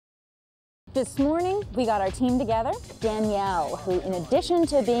This morning, we got our team together. Danielle, who in addition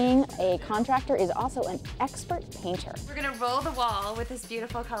to being a contractor, is also an expert painter. We're gonna roll the wall with this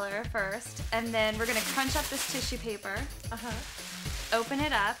beautiful color first, and then we're gonna crunch up this tissue paper, open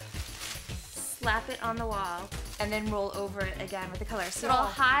it up, slap it on the wall, and then roll over it again with the color. So it'll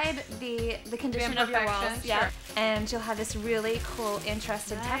hide the condition of your walls. Sure. And you'll have this really cool,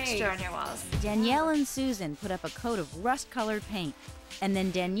 interesting texture on your walls. Danielle and Susan put up a coat of rust-colored paint, and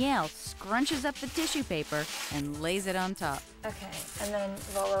then Danielle scrunches up the tissue paper and lays it on top. Okay, and then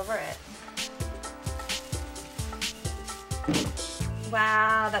roll over it.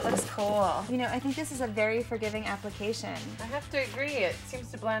 Wow, that looks cool. You know, I think this is a very forgiving application. I have to agree. It seems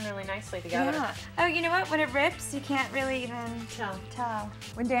to blend really nicely together. Yeah. Oh, you know what? When it rips, you can't really even tell.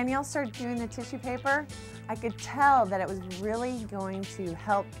 When Danielle started doing the tissue paper, I could tell that it was really going to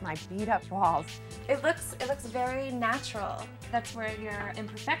help my beat up walls. It looks very natural. That's where your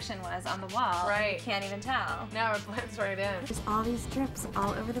imperfection was on the wall. Right. You can't even tell. Now it blends right in. There's all these drips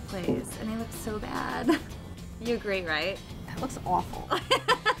all over the place, and they look so bad. You agree, right? That looks awful.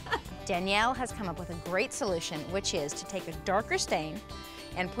 Danielle has come up with a great solution, which is to take a darker stain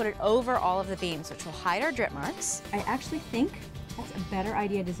and put it over all of the beams, which will hide our drip marks. I actually think that's a better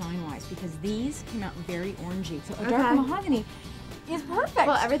idea design-wise because these came out very orangey. So a dark mahogany is perfect.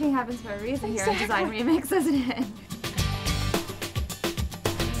 Well, everything happens for a reason here in Design Remix, isn't it?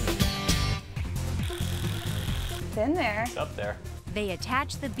 It's in there. It's up there. They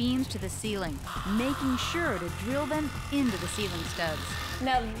attach the beams to the ceiling, making sure to drill them into the ceiling studs.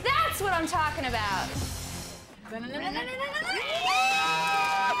 Now that's what I'm talking about.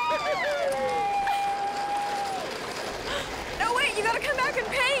 No, wait, you gotta come back and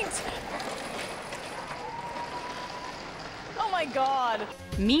paint! Oh my God.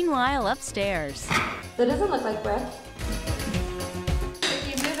 Meanwhile, upstairs. That doesn't look like brick. If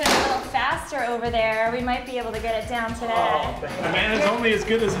you move it a little faster over there, we might be able to get it down today. Oh, the man is only as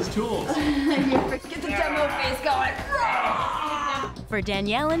good as his tools. Get the demo face going. For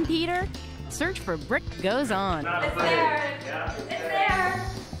Danielle and Peter, search for Brick goes on. It's there. It's there.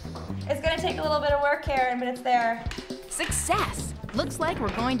 It's gonna take a little bit of work, Karen, but it's there. Success! Looks like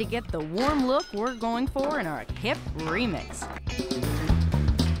we're going to get the warm look we're going for in our hip remix.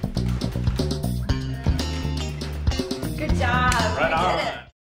 Good job. Right on.